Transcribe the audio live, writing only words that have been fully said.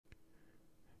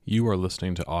You are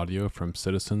listening to audio from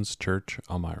Citizens Church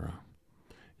Elmira.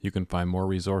 You can find more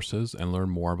resources and learn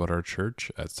more about our church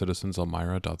at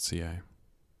citizenselmira.ca.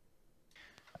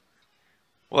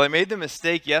 Well, I made the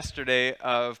mistake yesterday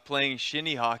of playing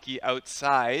shinny hockey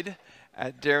outside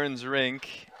at Darren's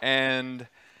rink, and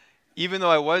even though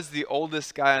I was the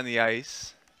oldest guy on the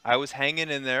ice, I was hanging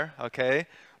in there, okay?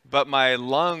 But my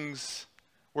lungs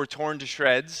were torn to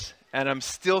shreds, and I'm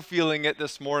still feeling it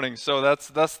this morning. So that's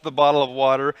the bottle of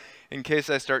water in case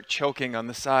I start choking on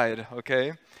the side,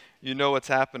 okay? You know what's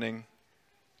happening.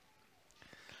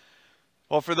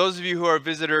 Well, for those of you who are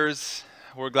visitors,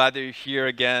 we're glad that you're here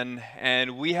again.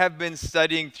 And we have been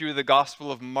studying through the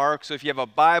Gospel of Mark. So if you have a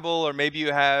Bible, or maybe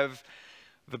you have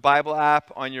the Bible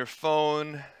app on your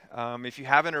phone, if you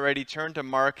haven't already, turn to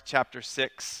Mark chapter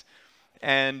 6.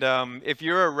 And if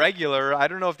you're a regular, I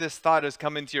don't know if this thought has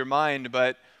come into your mind,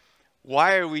 but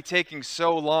why are we taking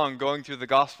so long going through the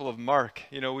Gospel of Mark?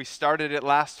 You know, we started it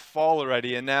last fall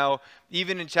already, and now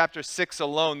even in chapter 6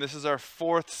 alone, this is our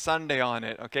fourth Sunday on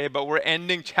it, okay? But we're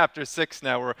ending chapter 6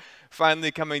 now. We're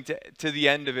finally coming to the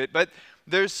end of it. But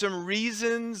there's some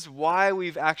reasons why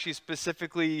we've actually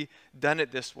specifically done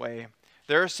it this way.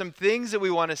 There are some things that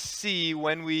we want to see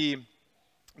when we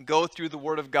go through the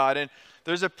Word of God. And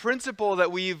there's a principle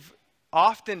that we've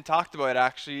often talked about,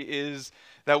 actually, is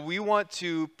that we want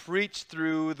to preach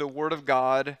through the Word of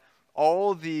God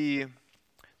all the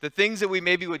things that we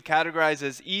maybe would categorize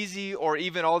as easy, or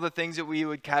even all the things that we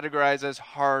would categorize as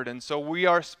hard. And so we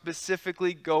are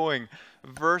specifically going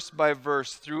verse by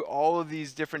verse through all of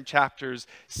these different chapters,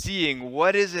 seeing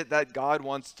what is it that God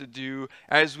wants to do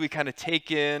as we kind of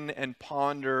take in and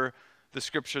ponder the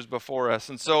scriptures before us.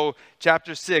 And so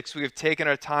chapter 6, we have taken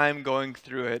our time going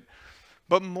through it.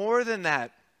 But more than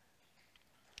that,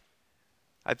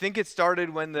 I think it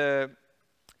started when the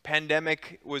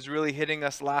pandemic was really hitting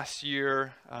us last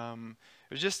year.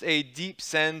 There's just a deep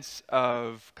sense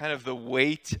of kind of the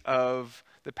weight of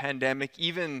the pandemic,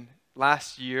 even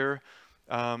last year.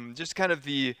 Just kind of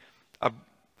the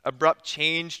abrupt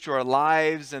change to our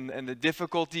lives and the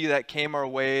difficulty that came our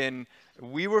way. And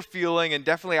we were feeling, and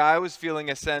definitely I was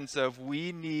feeling, a sense of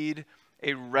we need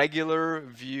a regular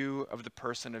view of the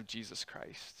person of Jesus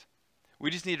Christ. We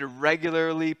just need to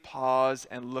regularly pause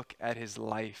and look at his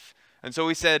life. And so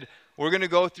we said, we're going to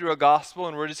go through a gospel,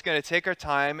 and we're just going to take our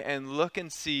time and look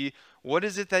and see what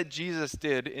is it that Jesus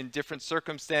did in different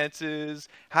circumstances.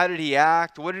 How did he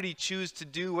act? What did he choose to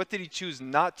do? What did he choose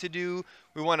not to do?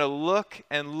 We want to look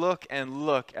and look and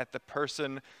look at the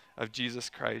person of Jesus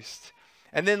Christ.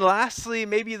 And then lastly,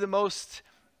 maybe the most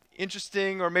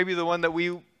interesting, or maybe the one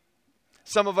that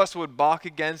some of us would balk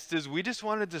against, is we just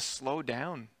wanted to slow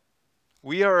down.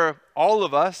 We are, all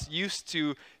of us, used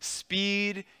to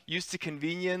speed, used to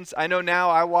convenience. I know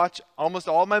now I watch almost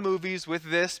all my movies with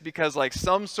this because like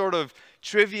some sort of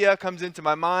trivia comes into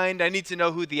my mind. I need to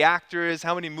know who the actor is,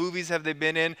 how many movies have they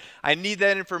been in. I need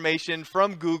that information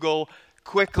from Google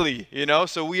quickly, you know?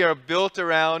 So we are built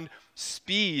around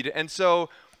speed. And so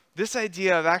this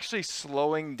idea of actually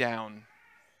slowing down,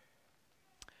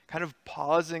 kind of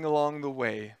pausing along the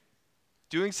way,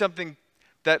 doing something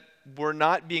that we're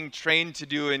not being trained to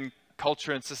do in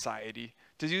culture and society,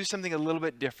 to do something a little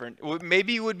bit different.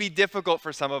 Maybe it would be difficult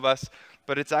for some of us,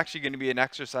 but it's actually going to be an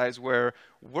exercise where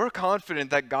we're confident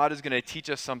that God is going to teach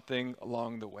us something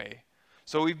along the way.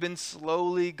 So we've been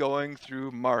slowly going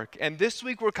through Mark. And this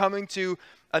week we're coming to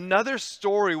another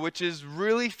story which is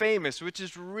really famous, which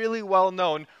is really well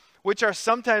known, which are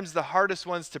sometimes the hardest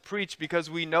ones to preach because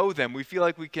we know them. We feel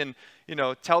like we can,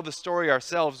 tell the story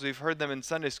ourselves. We've heard them in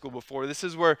Sunday school before. This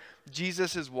is where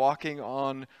Jesus is walking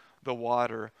on the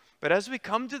water. But as we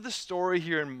come to the story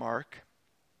here in Mark,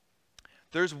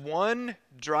 there's one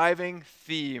driving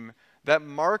theme that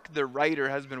Mark, the writer,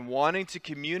 has been wanting to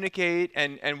communicate,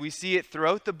 and we see it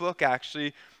throughout the book,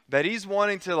 actually, that he's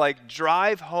wanting to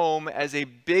drive home as a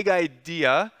big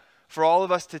idea for all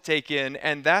of us to take in,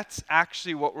 and that's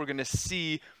actually what we're going to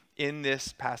see in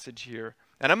this passage here.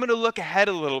 And I'm going to look ahead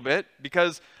a little bit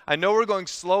because I know we're going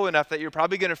slow enough that you're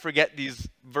probably going to forget these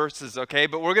verses, okay?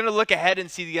 But we're going to look ahead and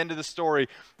see the end of the story.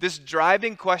 This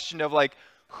driving question of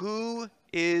who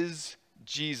is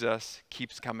Jesus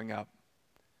keeps coming up.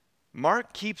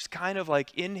 Mark keeps kind of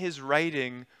in his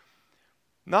writing,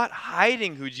 not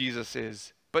hiding who Jesus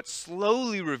is, but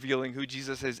slowly revealing who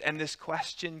Jesus is. And this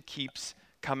question keeps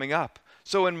coming up.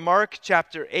 So in Mark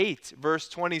chapter 8, verse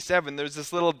 27, there's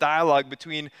this little dialogue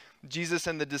between Jesus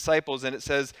and the disciples, and it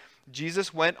says,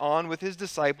 Jesus went on with his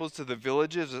disciples to the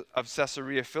villages of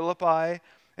Caesarea Philippi,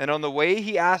 and on the way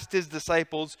he asked his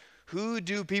disciples, "Who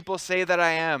do people say that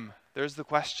I am?" There's the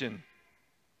question.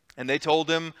 And they told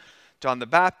him, John the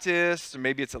Baptist, or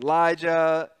maybe it's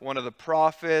Elijah, one of the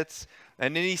prophets.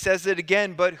 And then he says it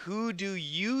again, but who do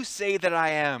you say that I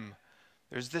am?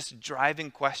 There's this driving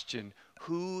question.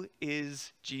 Who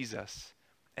is Jesus?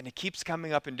 And it keeps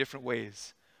coming up in different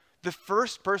ways. The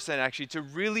first person actually to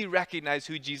really recognize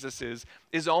who Jesus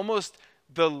is almost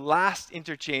the last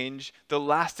interchange, the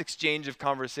last exchange of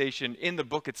conversation in the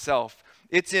book itself.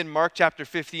 It's in Mark chapter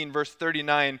 15, verse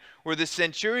 39, where the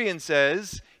centurion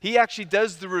says, he actually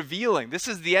does the revealing. This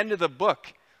is the end of the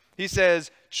book. He says,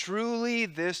 truly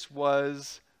this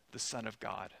was the Son of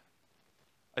God.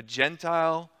 A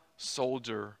Gentile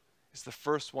soldier is the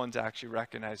first one to actually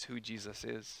recognize who Jesus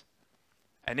is.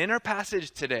 And in our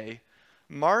passage today,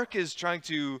 Mark is trying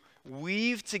to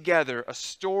weave together a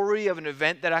story of an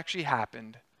event that actually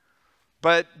happened.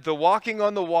 But the walking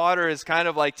on the water is kind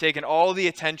of like taking all the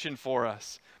attention for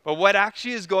us. But what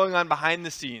actually is going on behind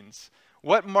the scenes,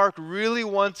 what Mark really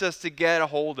wants us to get a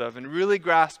hold of and really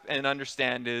grasp and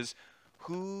understand is,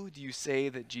 who do you say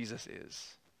that Jesus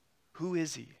is? Who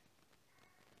is he?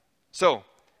 So,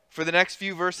 for the next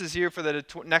few verses here, for the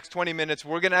next 20 minutes,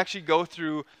 we're going to actually go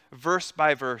through verse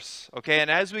by verse, okay?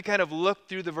 And as we kind of look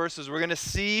through the verses, we're going to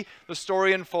see the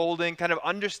story unfolding, kind of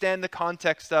understand the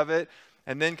context of it,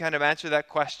 and then kind of answer that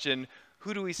question,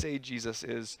 who do we say Jesus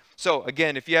is? So,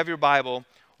 again, if you have your Bible,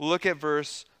 look at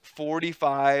verse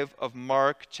 45 of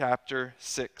Mark chapter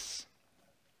 6.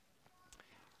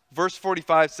 Verse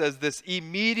 45 says this,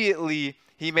 immediately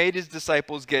he made his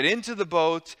disciples get into the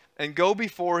boat and go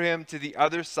before him to the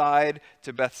other side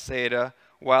to Bethsaida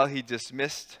while he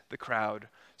dismissed the crowd.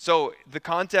 So the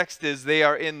context is they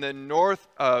are in the north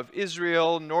of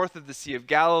Israel, north of the Sea of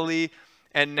Galilee,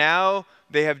 and now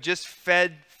they have just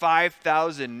fed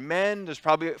 5,000 men. There's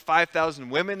probably 5,000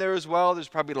 women there as well. There's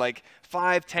probably like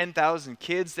 10,000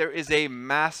 kids. There is a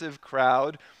massive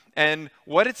crowd. And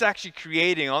what it's actually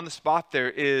creating on the spot there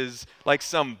is like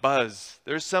some buzz.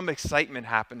 There's some excitement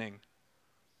happening.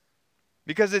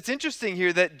 Because it's interesting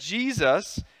here that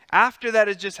Jesus, after that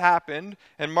has just happened,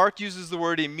 and Mark uses the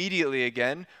word immediately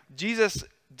again, Jesus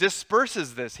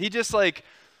disperses this. He just like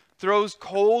throws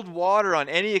cold water on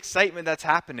any excitement that's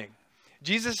happening.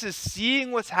 Jesus is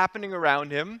seeing what's happening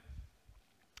around him.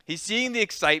 He's seeing the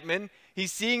excitement.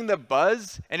 He's seeing the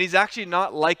buzz, and he's actually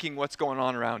not liking what's going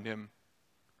on around him.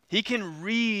 He can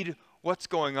read what's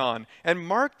going on. And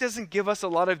Mark doesn't give us a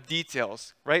lot of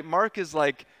details, right? Mark is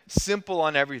like simple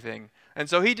on everything. And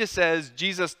so he just says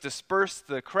Jesus dispersed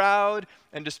the crowd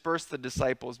and dispersed the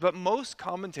disciples. But most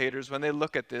commentators, when they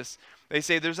look at this, they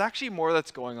say there's actually more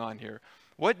that's going on here.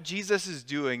 What Jesus is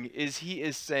doing is he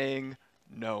is saying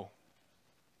no.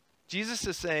 Jesus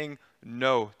is saying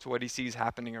no to what he sees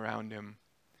happening around him.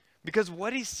 Because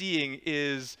what he's seeing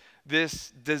is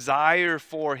this desire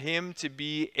for him to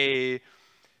be a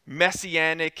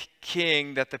messianic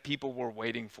king that the people were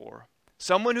waiting for.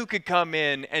 Someone who could come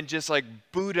in and just like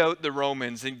boot out the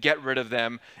Romans and get rid of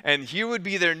them. And here would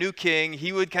be their new king.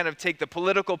 He would kind of take the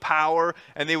political power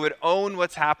and they would own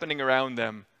what's happening around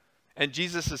them. And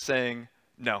Jesus is saying,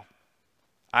 no,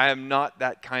 I am not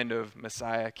that kind of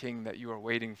Messiah king that you are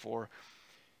waiting for.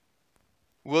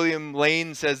 William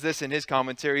Lane says this in his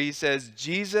commentary. He says,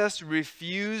 Jesus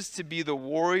refused to be the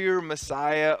warrior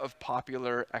Messiah of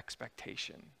popular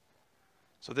expectation.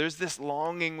 So there's this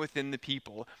longing within the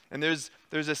people. And there's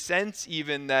a sense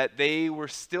even that they were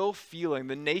still feeling,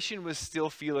 the nation was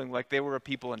still feeling like they were a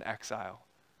people in exile.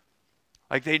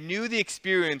 Like they knew the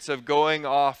experience of going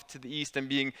off to the east and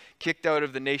being kicked out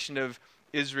of the nation of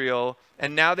Israel.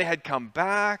 And now they had come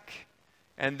back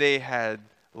and they had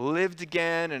lived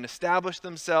again and established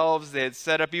themselves. They had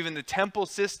set up even the temple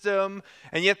system.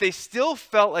 And yet they still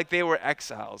felt like they were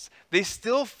exiles. They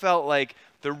still felt like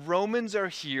the Romans are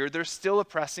here. They're still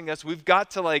oppressing us. We've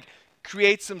got to like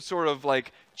create some sort of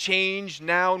like change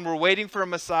now. And we're waiting for a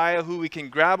Messiah who we can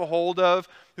grab a hold of,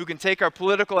 who can take our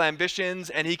political ambitions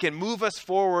and he can move us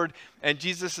forward. And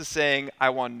Jesus is saying, I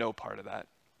want no part of that.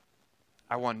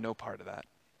 I want no part of that.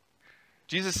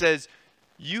 Jesus says,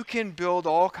 you can build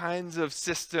all kinds of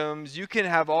systems. You can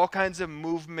have all kinds of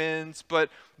movements. But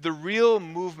the real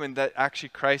movement that actually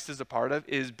Christ is a part of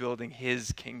is building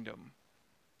his kingdom.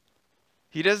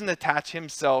 He doesn't attach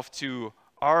himself to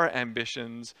our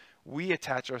ambitions. We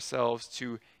attach ourselves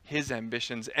to his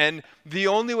ambitions. And the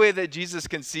only way that Jesus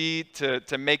can see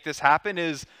to make this happen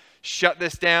is shut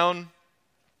this down,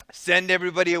 send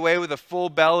everybody away with a full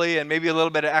belly and maybe a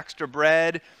little bit of extra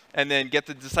bread, and then get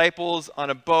the disciples on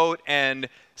a boat and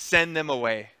send them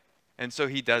away. And so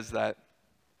he does that.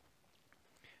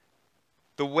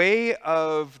 The way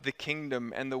of the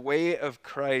kingdom and the way of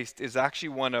Christ is actually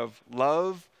one of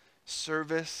love,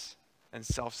 service, and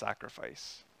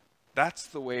self-sacrifice. That's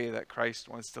the way that Christ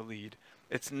wants to lead.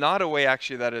 It's not a way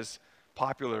actually that is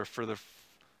popular for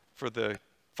the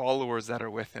followers that are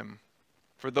with him.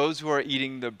 For those who are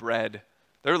eating the bread,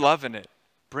 they're loving it.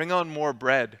 Bring on more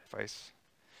bread, Vice.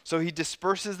 So he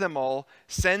disperses them all,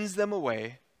 sends them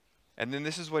away, and then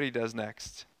this is what he does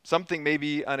next. Something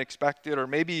maybe unexpected, or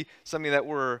maybe something that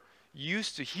we're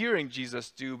used to hearing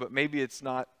Jesus do, but maybe it's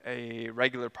not a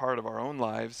regular part of our own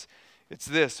lives. It's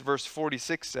this, verse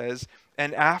 46 says,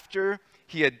 "And after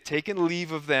he had taken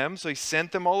leave of them," so he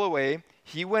sent them all away,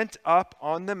 "he went up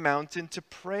on the mountain to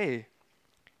pray.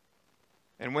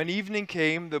 And when evening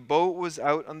came, the boat was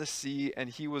out on the sea, and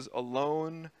he was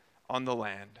alone on the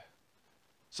land."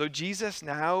 So Jesus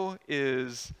now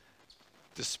is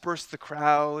dispersed the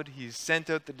crowd, he's sent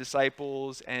out the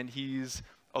disciples, and he's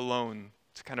alone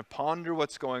to kind of ponder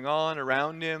what's going on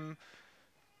around him,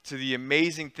 to the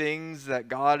amazing things that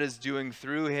God is doing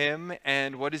through him.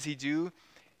 And what does he do?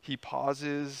 He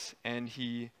pauses and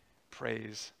he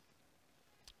prays.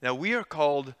 Now we are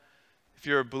called, if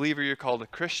you're a believer, you're called a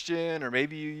Christian, or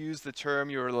maybe you use the term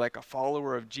you're like a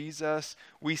follower of Jesus.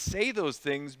 We say those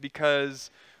things because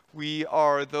we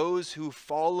are those who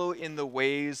follow in the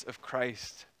ways of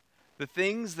Christ. The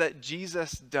things that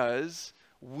Jesus does,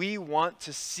 we want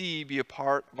to see be a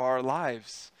part of our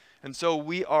lives. And so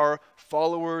we are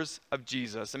followers of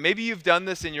Jesus. And maybe you've done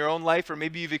this in your own life, or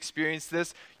maybe you've experienced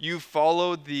this. You've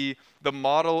followed the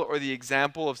model or the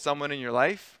example of someone in your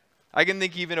life. I can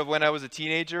think even of when I was a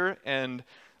teenager and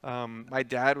my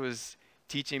dad was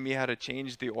teaching me how to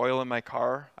change the oil in my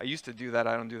car. I used to do that.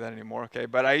 I don't do that anymore, okay?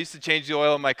 But I used to change the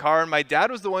oil in my car, and my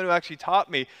dad was the one who actually taught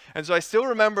me. And so I still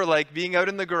remember like being out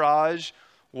in the garage,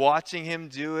 watching him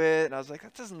do it, and I was like,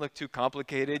 that doesn't look too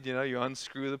complicated. You know, you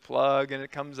unscrew the plug and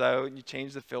it comes out and you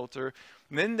change the filter.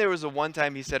 And then there was one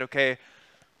time he said, okay,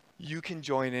 you can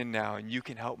join in now and you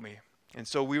can help me. And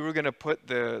so we were going to put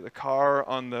the car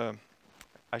on the,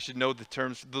 I should know the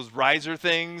terms, those riser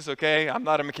things, okay? I'm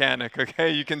not a mechanic,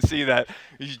 okay? You can see that.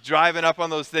 He's driving up on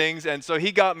those things. And so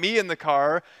he got me in the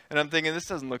car, and I'm thinking, this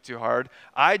doesn't look too hard.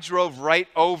 I drove right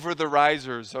over the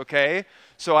risers, okay?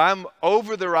 So I'm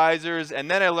over the risers,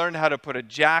 and then I learned how to put a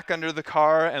jack under the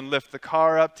car and lift the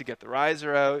car up to get the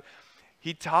riser out.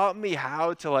 He taught me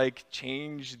how to like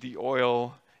change the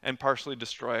oil and partially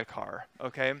destroy a car,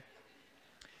 okay?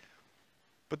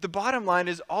 But the bottom line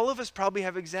is all of us probably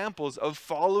have examples of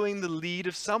following the lead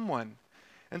of someone.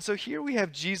 And so here we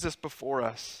have Jesus before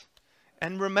us.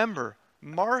 And remember,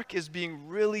 Mark is being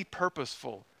really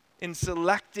purposeful in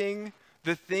selecting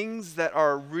the things that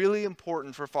are really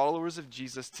important for followers of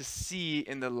Jesus to see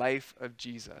in the life of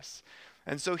Jesus.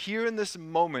 And so here in this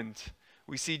moment,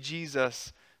 we see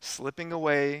Jesus slipping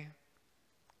away,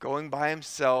 going by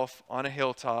himself on a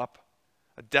hilltop,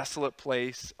 a desolate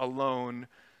place, alone,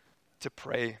 to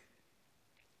pray.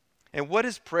 And what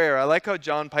is prayer? I like how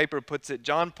John Piper puts it.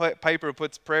 John Piper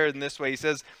puts prayer in this way. He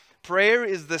says, prayer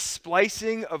is the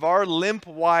splicing of our limp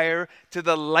wire to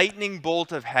the lightning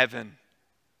bolt of heaven.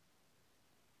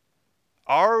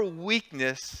 Our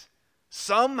weakness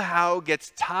somehow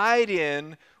gets tied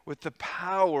in with the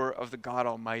power of the God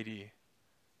Almighty.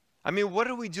 I mean, what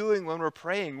are we doing when we're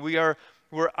praying? We're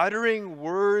uttering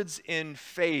words in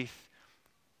faith,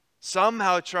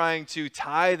 somehow trying to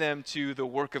tie them to the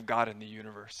work of God in the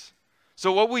universe.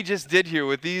 So what we just did here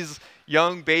with these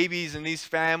young babies and these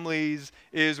families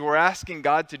is we're asking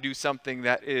God to do something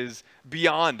that is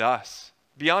beyond us,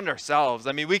 beyond ourselves.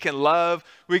 I mean, we can love,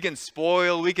 we can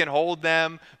spoil, we can hold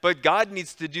them, but God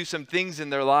needs to do some things in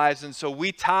their lives. And so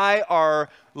we tie our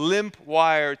limp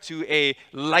wire to a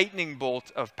lightning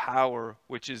bolt of power,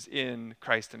 which is in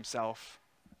Christ himself,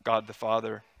 God the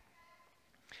Father.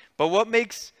 But what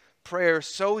makes prayer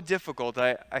so difficult,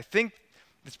 I think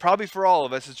it's probably for all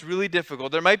of us, it's really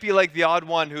difficult. There might be like the odd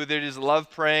one who they just love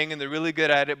praying and they're really good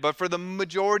at it, but for the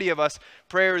majority of us,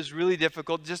 prayer is really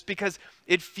difficult just because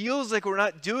it feels like we're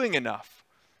not doing enough.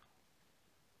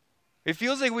 It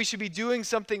feels like we should be doing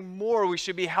something more. We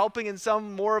should be helping in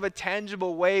some more of a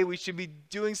tangible way. We should be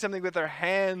doing something with our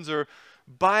hands or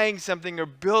buying something or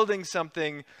building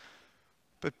something.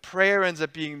 But prayer ends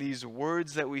up being these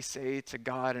words that we say to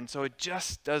God, and so it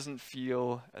just doesn't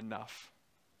feel enough.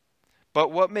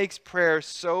 But what makes prayer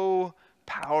so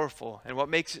powerful and what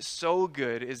makes it so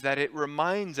good is that it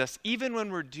reminds us, even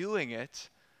when we're doing it,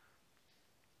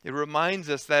 it reminds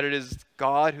us that it is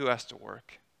God who has to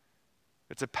work.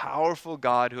 It's a powerful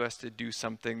God who has to do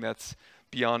something that's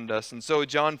beyond us. And so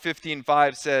John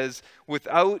 15:5 says,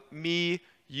 "Without me,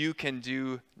 you can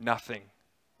do nothing."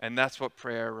 And that's what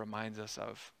prayer reminds us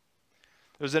of.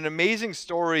 There's an amazing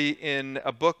story in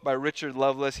a book by Richard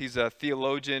Lovelace. He's a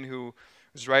theologian who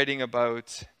was writing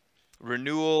about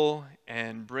renewal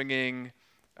and bringing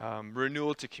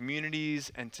renewal to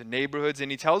communities and to neighborhoods.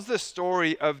 And he tells the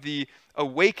story of the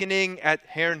awakening at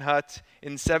Herrnhut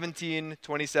in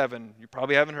 1727. You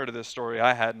probably haven't heard of this story.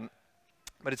 I hadn't.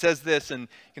 But it says this, and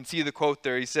you can see the quote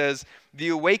there. He says, "The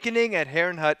awakening at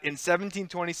Herrnhut in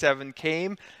 1727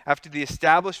 came after the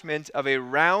establishment of a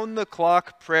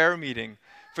round-the-clock prayer meeting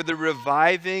for the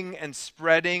reviving and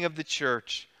spreading of the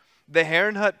church. The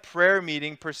Herrnhut prayer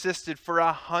meeting persisted for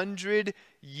 100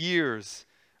 years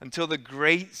until the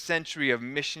great century of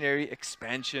missionary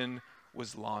expansion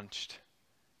was launched."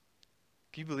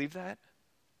 Can you believe that?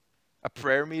 A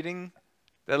prayer meeting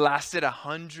that lasted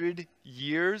 100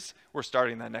 years. We're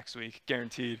starting that next week,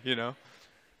 guaranteed, you know.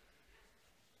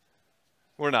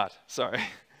 We're not, sorry.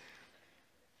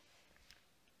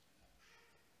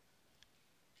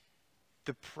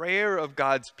 The prayer of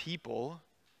God's people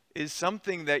is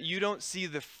something that you don't see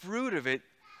the fruit of it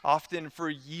often for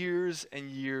years and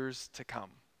years to come,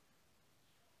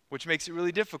 which makes it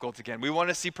really difficult again. We want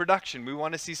to see production. We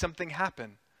want to see something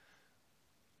happen.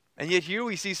 And yet here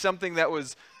we see something that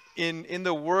was in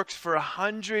the works for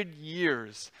 100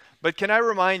 years. But can I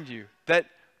remind you that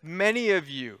many of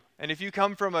you, and if you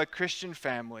come from a Christian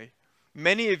family,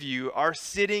 many of you are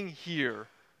sitting here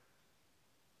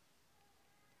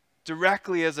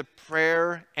directly as a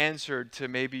prayer answered to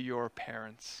maybe your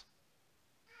parents,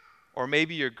 or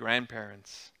maybe your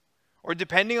grandparents, or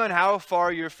depending on how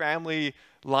far your family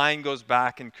line goes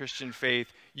back in Christian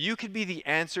faith, you could be the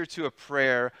answer to a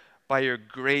prayer by your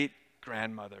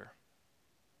great-grandmother.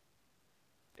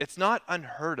 It's not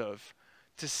unheard of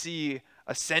to see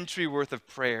a century worth of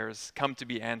prayers come to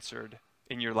be answered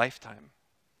in your lifetime.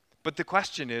 But the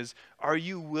question is, are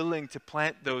you willing to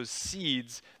plant those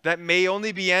seeds that may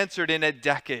only be answered in a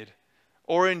decade,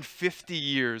 or in 50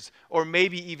 years, or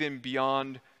maybe even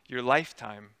beyond your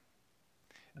lifetime?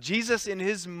 Jesus, in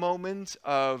his moment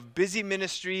of busy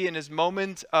ministry, in his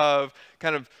moment of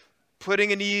kind of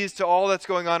putting an ease to all that's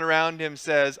going on around him,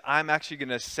 says, I'm actually going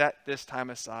to set this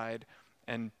time aside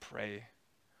and pray.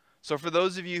 So for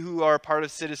those of you who are part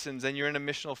of Citizens and you're in a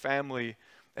missional family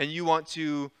and you want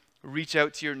to reach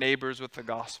out to your neighbors with the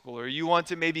gospel, or you want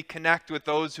to maybe connect with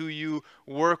those who you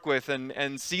work with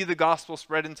and see the gospel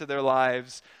spread into their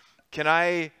lives, can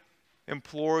I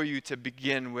implore you to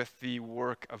begin with the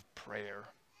work of prayer,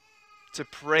 to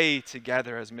pray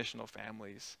together as missional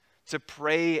families, to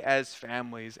pray as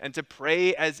families, and to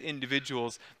pray as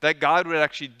individuals that God would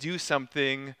actually do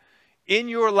something in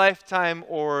your lifetime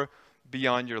or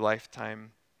beyond your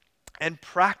lifetime. And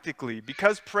practically,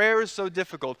 because prayer is so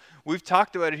difficult, we've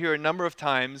talked about it here a number of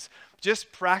times,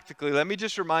 just practically, let me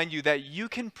just remind you that you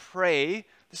can pray,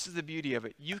 this is the beauty of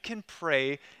it, you can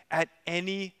pray at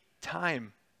any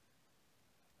time,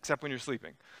 except when you're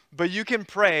sleeping. But you can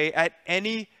pray at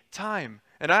any time.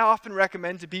 And I often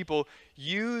recommend to people,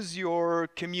 use your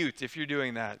commute if you're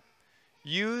doing that.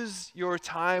 Use your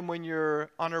time when you're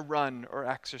on a run or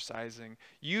exercising.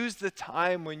 Use the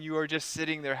time when you are just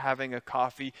sitting there having a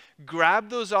coffee. Grab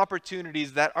those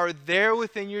opportunities that are there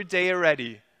within your day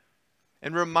already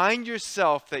and remind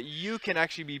yourself that you can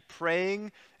actually be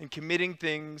praying and committing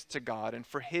things to God and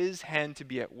for his hand to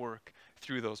be at work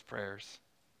through those prayers.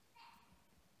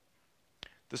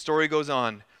 The story goes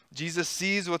on. Jesus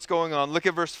sees what's going on. Look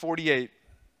at verse 48.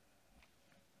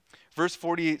 Verse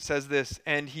 48 says this,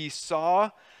 "And he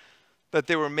saw that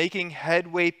they were making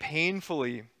headway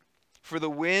painfully, for the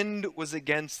wind was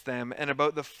against them. And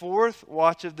about the fourth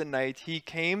watch of the night, he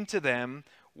came to them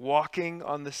walking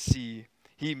on the sea.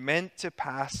 He meant to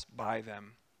pass by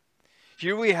them."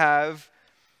 Here we have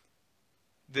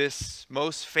this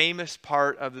most famous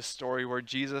part of the story where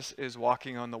Jesus is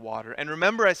walking on the water. And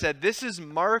remember, I said this is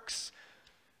Mark's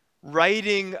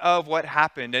writing of what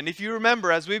happened. And if you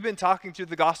remember, as we've been talking through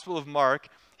the Gospel of Mark,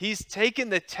 he's taken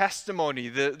the testimony,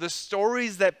 the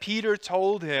stories that Peter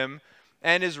told him,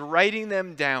 and is writing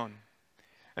them down.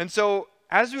 And so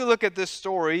as we look at this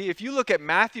story, if you look at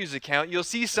Matthew's account, you'll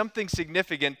see something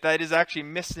significant that is actually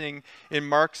missing in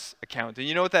Mark's account. And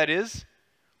you know what that is?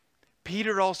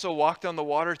 Peter also walked on the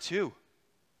water too.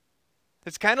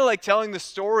 It's kind of like telling the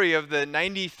story of the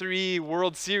 93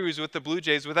 World Series with the Blue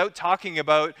Jays without talking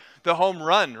about the home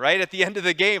run, right? At the end of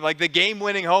the game, like the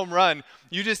game-winning home run.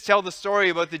 You just tell the story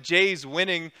about the Jays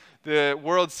winning the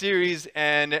World Series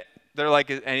and they're like,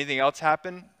 "Is anything else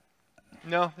happen?"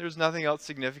 No, there's nothing else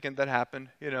significant that happened,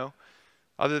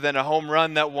 other than a home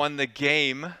run that won the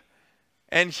game.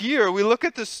 And here we look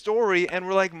at the story and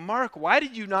we're like, Mark, why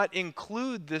did you not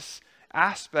include this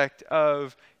aspect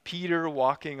of Peter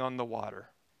walking on the water?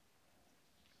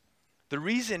 The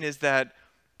reason is that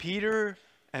Peter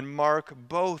and Mark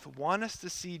both want us to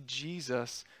see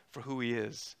Jesus for who he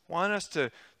is, want us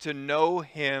to know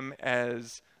him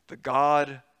as the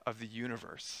God of the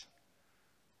universe.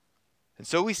 And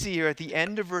so we see here at the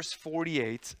end of verse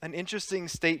 48 an interesting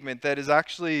statement that is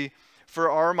actually, for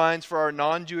our minds, for our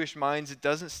non-Jewish minds, it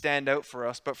doesn't stand out for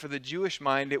us, but for the Jewish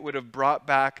mind, it would have brought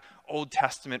back Old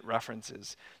Testament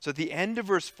references. So at the end of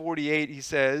verse 48, he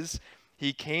says,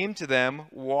 he came to them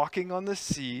walking on the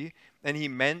sea, and he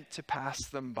meant to pass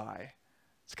them by.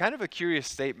 It's kind of a curious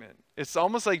statement. It's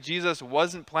almost like Jesus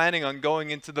wasn't planning on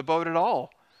going into the boat at all.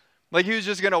 Like he was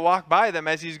just going to walk by them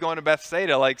as he's going to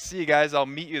Bethsaida. Like, see you guys, I'll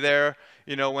meet you there,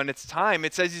 when it's time.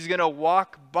 It says he's going to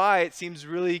walk by. It seems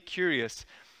really curious.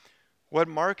 What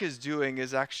Mark is doing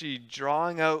is actually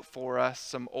drawing out for us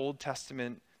some Old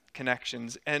Testament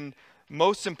connections. And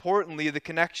most importantly, the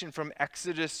connection from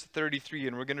Exodus 33.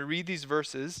 And we're going to read these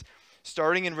verses,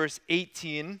 starting in verse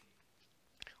 18,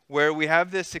 where we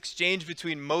have this exchange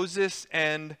between Moses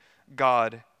and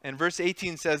God. And verse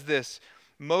 18 says this,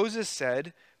 Moses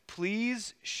said,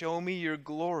 "Please show me your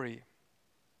glory."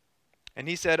 And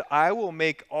he said, "I will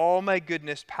make all my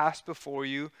goodness pass before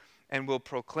you and will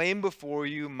proclaim before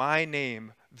you my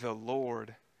name, the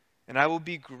Lord. And I will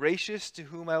be gracious to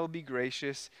whom I will be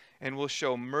gracious and will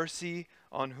show mercy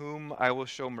on whom I will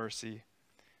show mercy."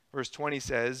 Verse 20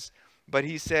 says, "But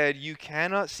he said, you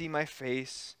cannot see my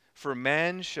face, for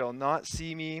man shall not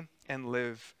see me and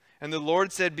live. And the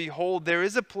Lord said, behold, there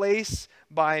is a place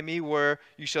by me where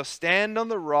you shall stand on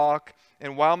the rock,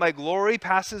 and while my glory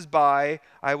passes by,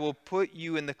 I will put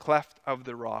you in the cleft of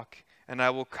the rock, and I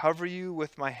will cover you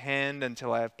with my hand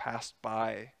until I have passed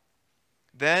by.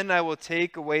 Then I will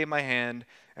take away my hand,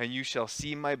 and you shall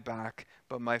see my back,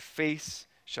 but my face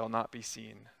shall not be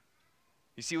seen."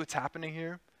 You see what's happening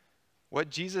here? What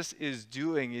Jesus is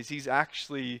doing is he's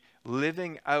actually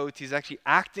living out, he's actually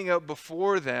acting out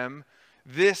before them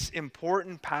this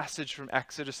important passage from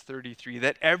Exodus 33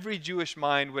 that every Jewish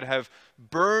mind would have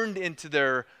burned into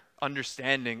their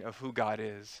understanding of who God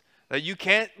is. That you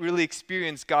can't really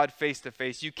experience God face to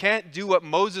face. You can't do what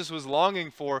Moses was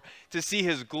longing for, to see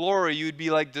his glory. You'd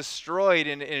be like destroyed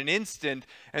in an instant.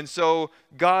 And so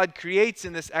God creates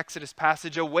in this Exodus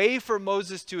passage a way for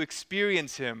Moses to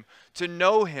experience him, to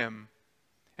know him.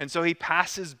 And so he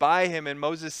passes by him and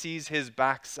Moses sees his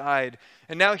backside.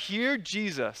 And now here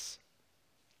Jesus,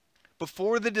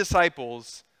 before the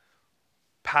disciples,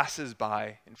 passes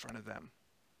by in front of them.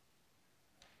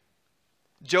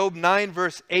 Job 9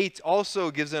 verse 8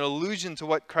 also gives an allusion to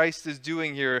what Christ is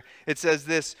doing here. It says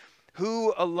this,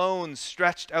 "Who alone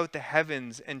stretched out the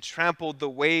heavens and trampled the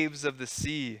waves of the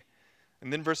sea?"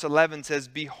 And then verse 11 says,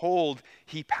 "Behold,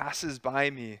 he passes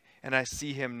by me, and I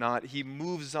see him not. He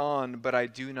moves on, but I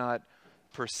do not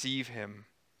perceive him."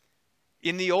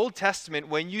 In the Old Testament,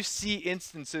 when you see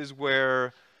instances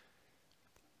where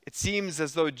it seems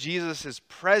as though Jesus is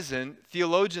present,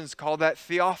 theologians call that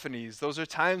theophanies. Those are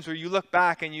times where you look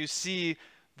back and you see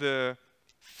the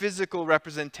physical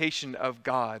representation of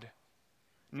God.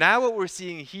 Now what we're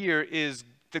seeing here is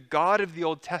the God of the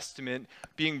Old Testament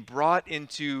being brought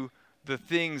into the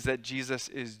things that Jesus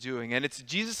is doing. And it's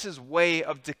Jesus' way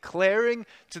of declaring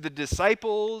to the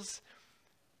disciples,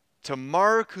 to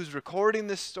Mark, who's recording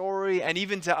this story, and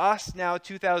even to us now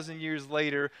 2,000 years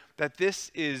later, that this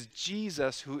is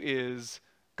Jesus who is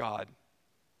God.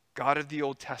 God of the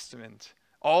Old Testament.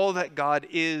 All that God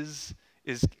is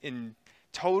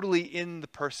totally in the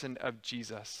person of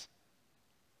Jesus.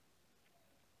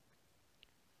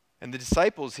 And the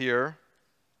disciples here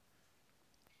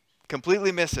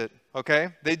completely miss it,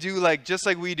 okay? They do just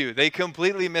like we do. They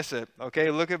completely miss it, okay?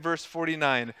 Look at verse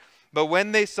 49. "But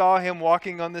when they saw him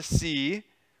walking on the sea,"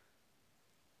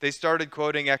 they started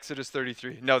quoting Exodus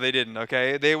 33. No, they didn't,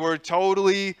 okay? They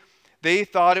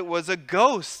thought it was a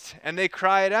ghost, and they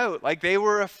cried out. Like they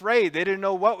were afraid. They didn't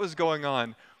know what was going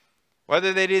on.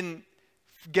 Whether they didn't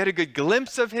get a good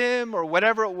glimpse of him or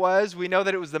whatever it was, we know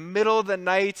that it was the middle of the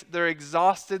night. They're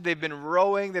exhausted. They've been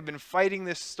rowing. They've been fighting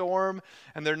this storm,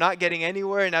 and they're not getting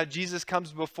anywhere. And now Jesus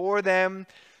comes before them,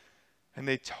 and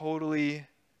they totally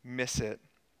miss it.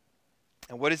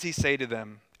 And what does he say to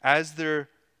them? As they're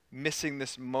missing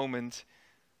this moment,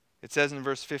 it says in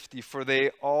verse 50, "For they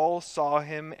all saw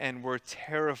him and were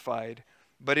terrified.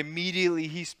 But immediately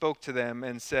he spoke to them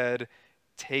and said,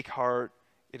 'Take heart,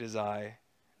 it is I.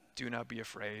 Do not be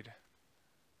afraid.'"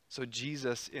 So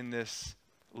Jesus, in this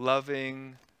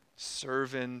loving,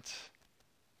 servant,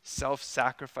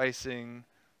 self-sacrificing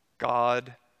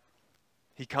God,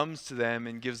 he comes to them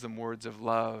and gives them words of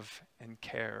love and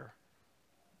care.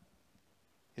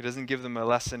 He doesn't give them a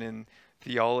lesson in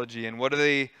theology. And what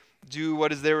do do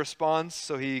what is their response.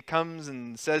 So he comes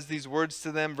and says these words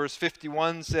to them. Verse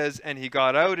 51 says, "And he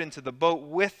got out into the boat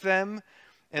with them,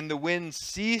 and the wind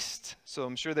ceased." So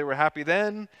I'm sure they were happy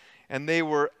then. "And they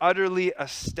were utterly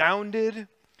astounded,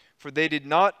 for they did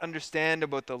not understand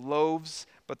about the loaves,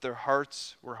 but their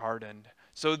hearts were hardened."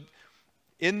 So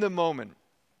in the moment,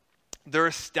 they're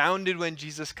astounded when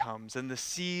Jesus comes and the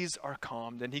seas are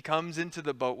calmed and he comes into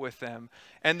the boat with them,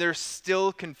 and they're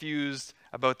still confused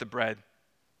about the bread.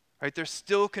 Right? They're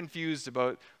still confused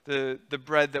about the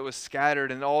bread that was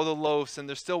scattered and all the loaves, and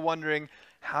they're still wondering,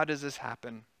 how does this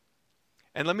happen?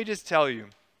 And let me just tell you,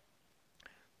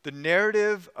 the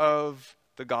narrative of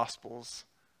the Gospels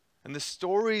and the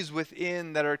stories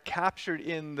within that are captured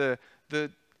in the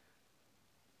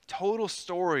total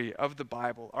story of the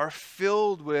Bible are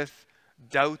filled with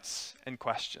doubts and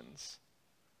questions.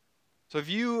 So if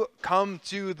you come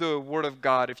to the Word of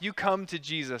God, if you come to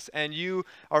Jesus and you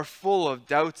are full of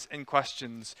doubts and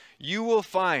questions, you will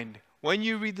find, when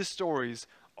you read the stories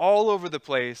all over the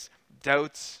place,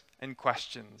 doubts and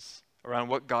questions around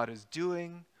what God is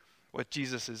doing, what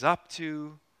Jesus is up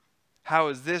to, how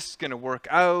is this going to work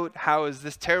out, how is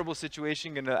this terrible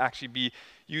situation going to actually be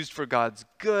used for God's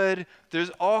good. There's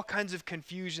all kinds of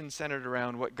confusion centered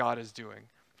around what God is doing.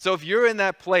 So if you're in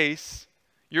that place,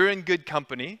 you're in good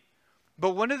company.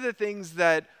 But one of the things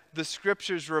that the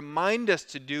scriptures remind us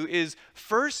to do is,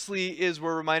 firstly,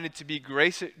 we're reminded to be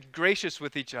gracious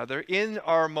with each other in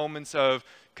our moments of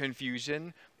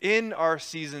confusion, in our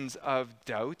seasons of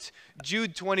doubt.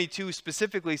 Jude 22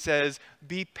 specifically says,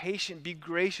 be patient, be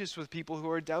gracious with people who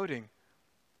are doubting.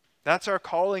 That's our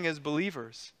calling as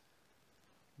believers.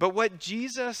 But what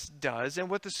Jesus does and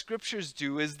what the scriptures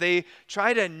do is they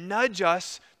try to nudge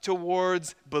us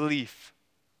towards belief.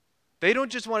 They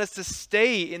don't just want us to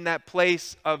stay in that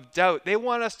place of doubt. They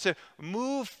want us to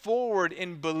move forward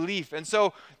in belief. And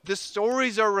so the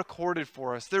stories are recorded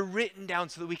for us. They're written down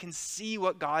so that we can see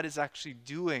what God is actually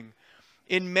doing.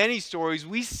 In many stories,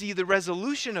 we see the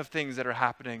resolution of things that are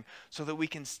happening so that we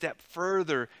can step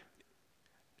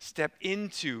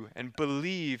into and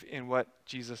believe in what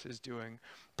Jesus is doing.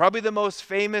 Probably the most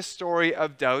famous story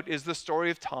of doubt is the story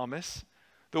of Thomas,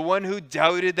 the one who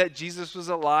doubted that Jesus was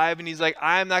alive, and he's like,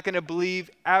 I'm not going to believe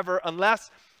ever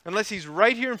unless he's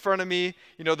right here in front of me.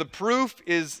 You know, the proof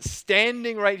is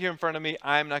standing right here in front of me.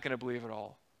 I'm not going to believe at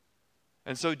all.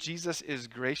 And so Jesus is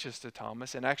gracious to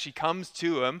Thomas and actually comes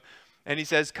to him, and he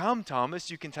says, come,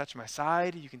 Thomas, you can touch my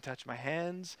side, you can touch my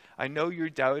hands. I know you're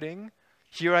doubting.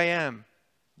 Here I am.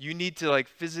 You need to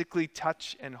physically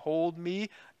touch and hold me.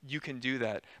 You can do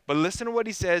that. But listen to what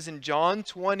he says in John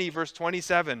 20, verse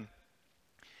 27.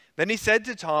 Then he said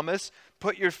to Thomas,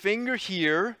 put your finger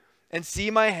here and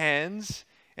see my hands,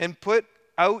 and put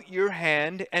out your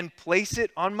hand and place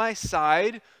it on my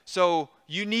side. So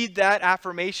you need that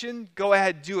affirmation? Go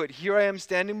ahead, do it. Here I am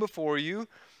standing before you.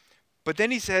 But then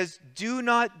he says, do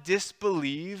not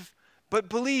disbelieve, but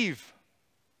believe.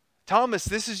 Thomas,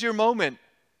 this is your moment.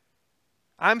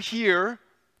 I'm here.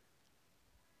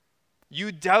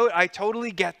 You doubt, I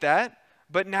totally get that.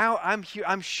 But now I'm here,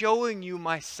 I'm showing you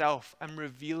myself. I'm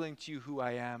revealing to you who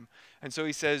I am. And so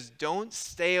he says, don't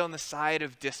stay on the side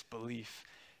of disbelief.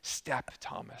 Step,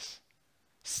 Thomas.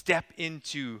 Step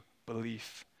into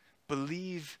belief.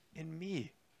 Believe in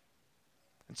me.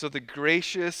 And so the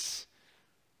gracious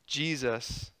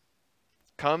Jesus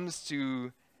comes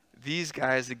to these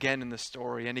guys again in the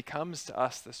story, and he comes to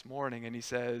us this morning and he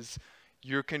says,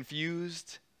 you're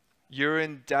confused, you're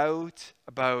in doubt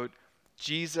about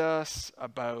Jesus,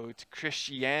 about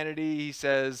Christianity. He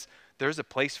says, there's a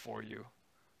place for you.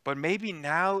 But maybe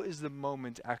now is the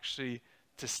moment actually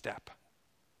to step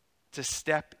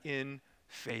in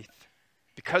faith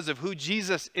because of who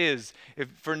Jesus is, if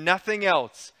for nothing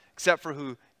else except for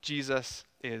who Jesus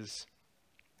is.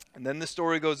 And then the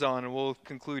story goes on, and we'll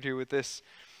conclude here with this.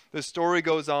 The story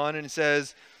goes on and it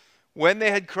says, when they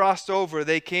had crossed over,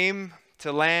 they came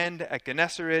to land at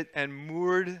Gennesaret and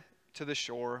moored to the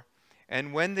shore.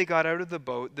 And when they got out of the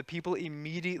boat, the people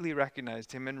immediately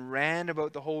recognized him and ran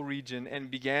about the whole region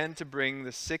and began to bring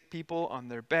the sick people on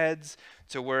their beds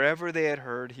to wherever they had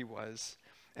heard he was.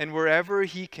 And wherever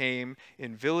he came,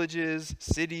 in villages,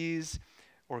 cities,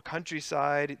 or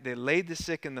countryside, they laid the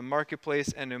sick in the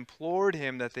marketplace and implored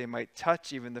him that they might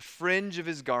touch even the fringe of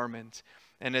his garment.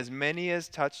 And as many as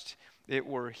touched it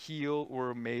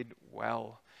were made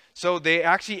well. So they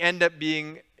actually end up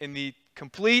being in the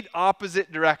complete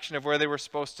opposite direction of where they were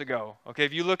supposed to go. Okay,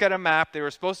 if you look at a map, they were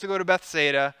supposed to go to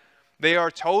Bethsaida. They are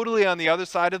totally on the other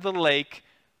side of the lake.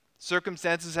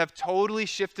 Circumstances have totally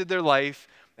shifted their life.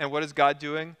 And what is God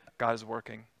doing? God is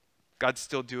working. God's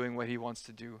still doing what he wants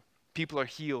to do. people are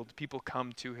healed, people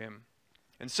come to him.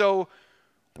 And so,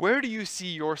 where do you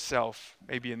see yourself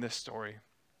maybe in this story?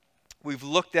 We've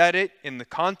looked at it in the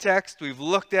context. We've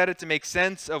looked at it to make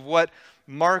sense of what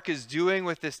Mark is doing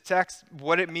with this text,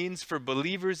 what it means for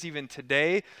believers even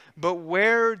today. But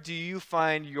where do you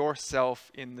find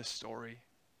yourself in the story?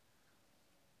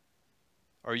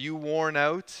 Are you worn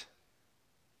out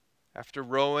after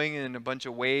rowing in a bunch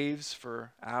of waves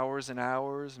for hours and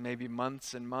hours, maybe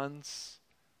months and months?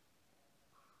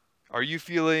 Are you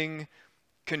feeling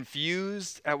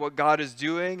confused at what God is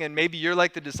doing? And maybe you're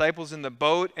like the disciples in the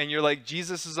boat and you're like,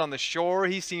 Jesus is on the shore.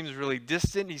 He seems really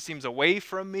distant. He seems away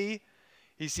from me.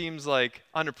 He seems like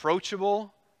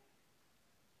unapproachable.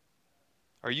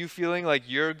 Are you feeling like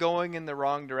you're going in the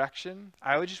wrong direction?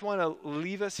 I would just want to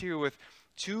leave us here with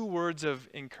 2 words of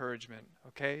encouragement,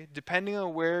 okay? Depending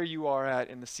on where you are at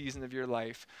in the season of your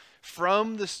life.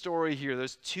 From the story here,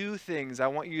 there's 2 things I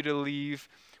want you to leave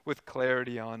with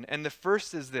clarity on. And the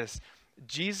first is this: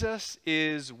 Jesus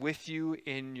is with you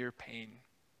in your pain.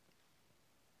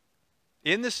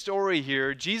 In the story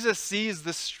here, Jesus sees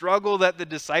the struggle that the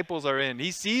disciples are in. He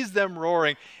sees them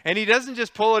roaring, and he doesn't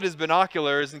just pull out his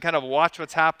binoculars and kind of watch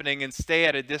what's happening and stay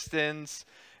at a distance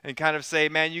and kind of say,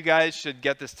 man, you guys should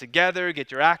get this together,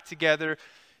 get your act together.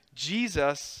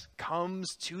 Jesus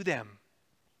comes to them.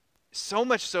 So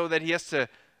much so that he has to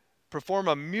perform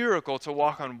a miracle to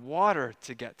walk on water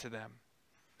to get to them.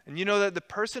 And you know that the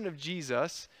person of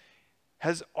Jesus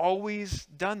has always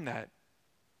done that.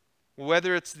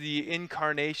 Whether it's the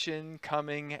incarnation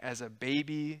coming as a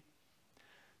baby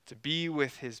to be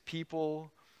with his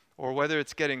people, or whether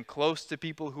it's getting close to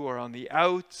people who are on the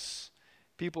outs,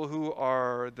 people who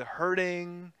are the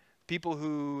hurting, people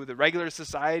who the regular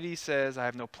society says, I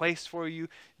have no place for you.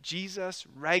 Jesus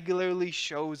regularly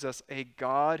shows us a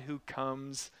God who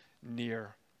comes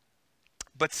near.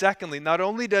 But secondly, not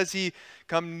only does he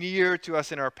come near to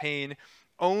us in our pain,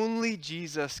 only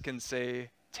Jesus can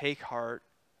say, take heart,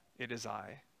 it is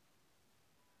I.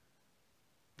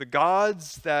 The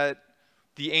gods that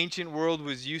the ancient world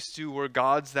was used to were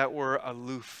gods that were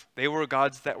aloof. They were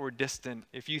gods that were distant.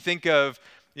 If you think of,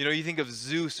 you think of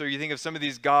Zeus, or you think of some of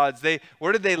these gods,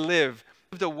 where did they live?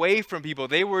 They lived away from people.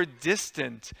 They were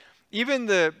distant. Even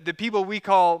the people we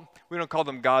don't call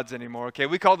them gods anymore, okay?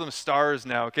 We call them stars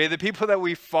now, okay? The people that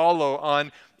we follow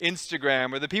on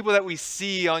Instagram or the people that we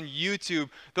see on YouTube,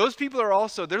 those people are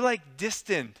also, they're like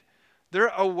distant. They're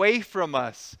away from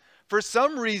us. For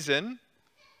some reason,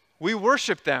 we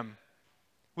worship them.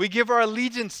 We give our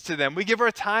allegiance to them. We give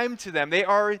our time to them. They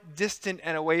are distant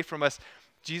and away from us.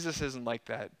 Jesus isn't like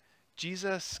that.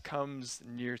 Jesus comes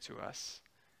near to us.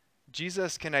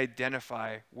 Jesus can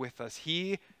identify with us.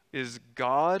 He is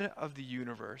God of the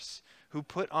universe who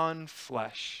put on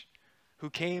flesh, who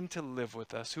came to live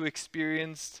with us, who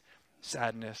experienced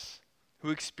sadness,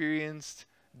 who experienced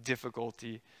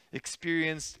difficulty,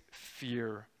 experienced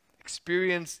fear,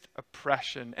 experienced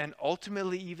oppression, and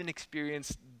ultimately even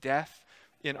experienced death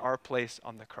in our place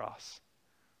on the cross.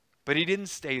 But he didn't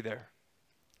stay there.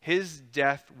 His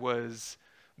death was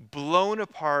blown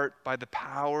apart by the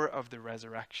power of the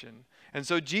resurrection. And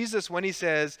so Jesus, when he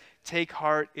says, take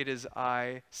heart, it is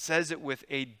I, says it with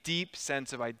a deep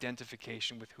sense of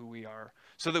identification with who we are,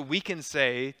 so that we can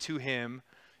say to him,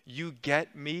 you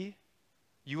get me,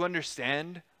 you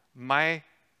understand my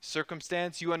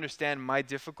circumstance, you understand my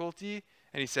difficulty,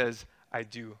 and he says, I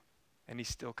do, and he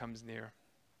still comes near.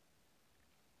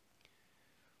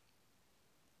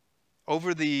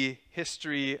 Over the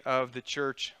history of the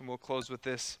church, and we'll close with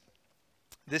this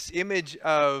image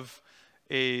of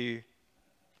a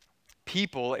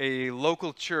people, a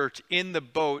local church in the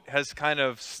boat has kind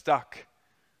of stuck.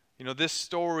 This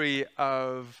story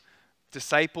of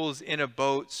disciples in a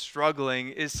boat struggling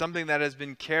is something that has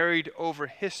been carried over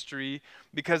history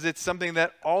because it's something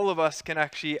that all of us can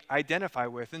actually identify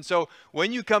with. And so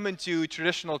when you come into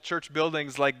traditional church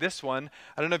buildings like this one,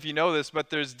 I don't know if you know this, but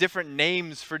there's different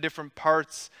names for different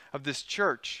parts of this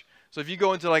church. So if you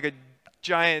go into like a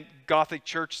giant Gothic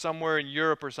church somewhere in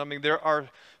Europe or something, there are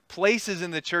places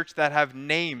in the church that have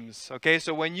names, okay?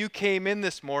 So when you came in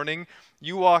this morning,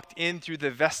 you walked in through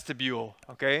the vestibule,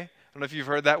 okay? I don't know if you've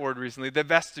heard that word recently. The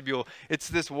vestibule. It's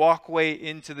this walkway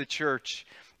into the church.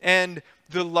 And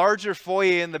the larger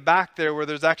foyer in the back there where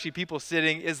there's actually people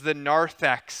sitting is the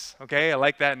narthex. Okay, I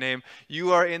like that name.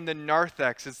 You are in the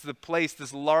narthex. It's the place,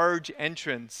 this large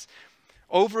entrance.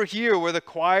 Over here where the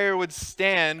choir would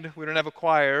stand, we don't have a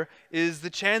choir, is the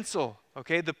chancel.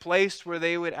 Okay, the place where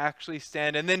they would actually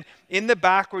stand. And then in the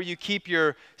back where you keep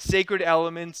your sacred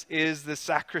elements is the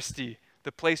sacristy,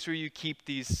 the place where you keep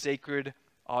these sacred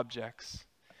objects.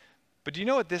 But do you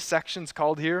know what this section's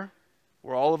called here?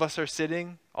 where all of us are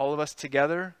sitting, all of us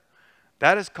together,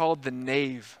 that is called the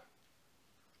nave.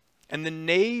 And the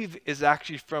nave is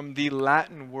actually from the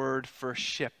Latin word for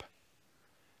ship.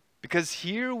 Because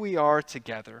here we are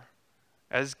together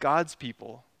as God's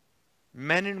people,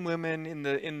 men and women in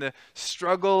the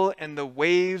struggle and the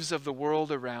waves of the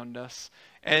world around us.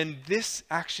 And this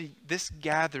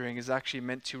gathering is actually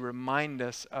meant to remind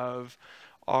us of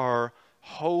our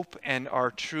hope and our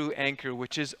true anchor,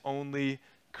 which is only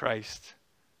Christ.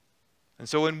 And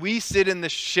so when we sit in the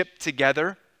ship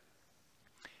together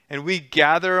and we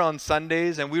gather on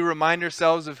Sundays and we remind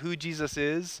ourselves of who Jesus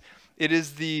is, it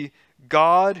is the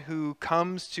God who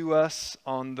comes to us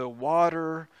on the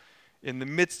water in the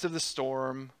midst of the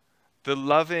storm, the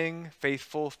loving,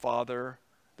 faithful Father,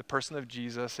 the person of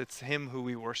Jesus. It's him who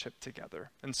we worship together.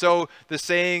 And so the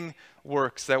saying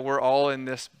works that we're all in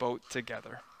this boat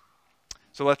together.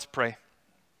 So let's pray.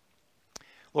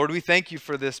 Lord, we thank you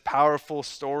for this powerful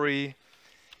story,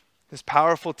 this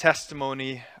powerful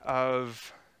testimony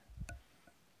of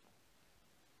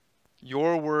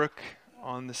your work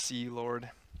on the sea, Lord.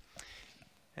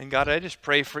 And God, I just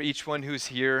pray for each one who's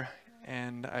here,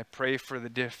 and I pray for the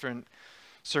different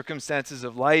circumstances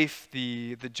of life,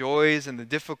 the joys and the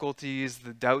difficulties,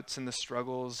 the doubts and the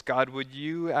struggles. God, would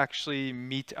you actually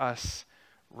meet us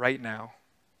right now?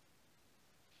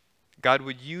 God,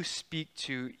 would you speak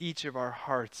to each of our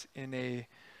hearts in a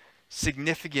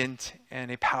significant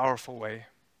and a powerful way?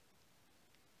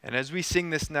 And as we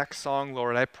sing this next song,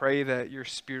 Lord, I pray that your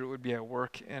Spirit would be at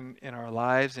work in our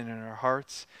lives and in our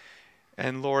hearts.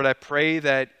 And Lord, I pray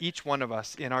that each one of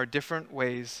us in our different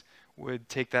ways would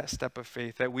take that step of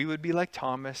faith, that we would be like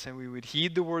Thomas and we would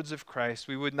heed the words of Christ.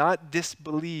 We would not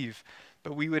disbelieve,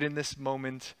 but we would in this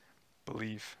moment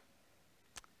believe.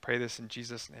 Pray this in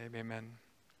Jesus' name, amen.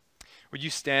 Would you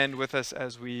stand with us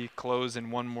as we close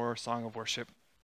in one more song of worship?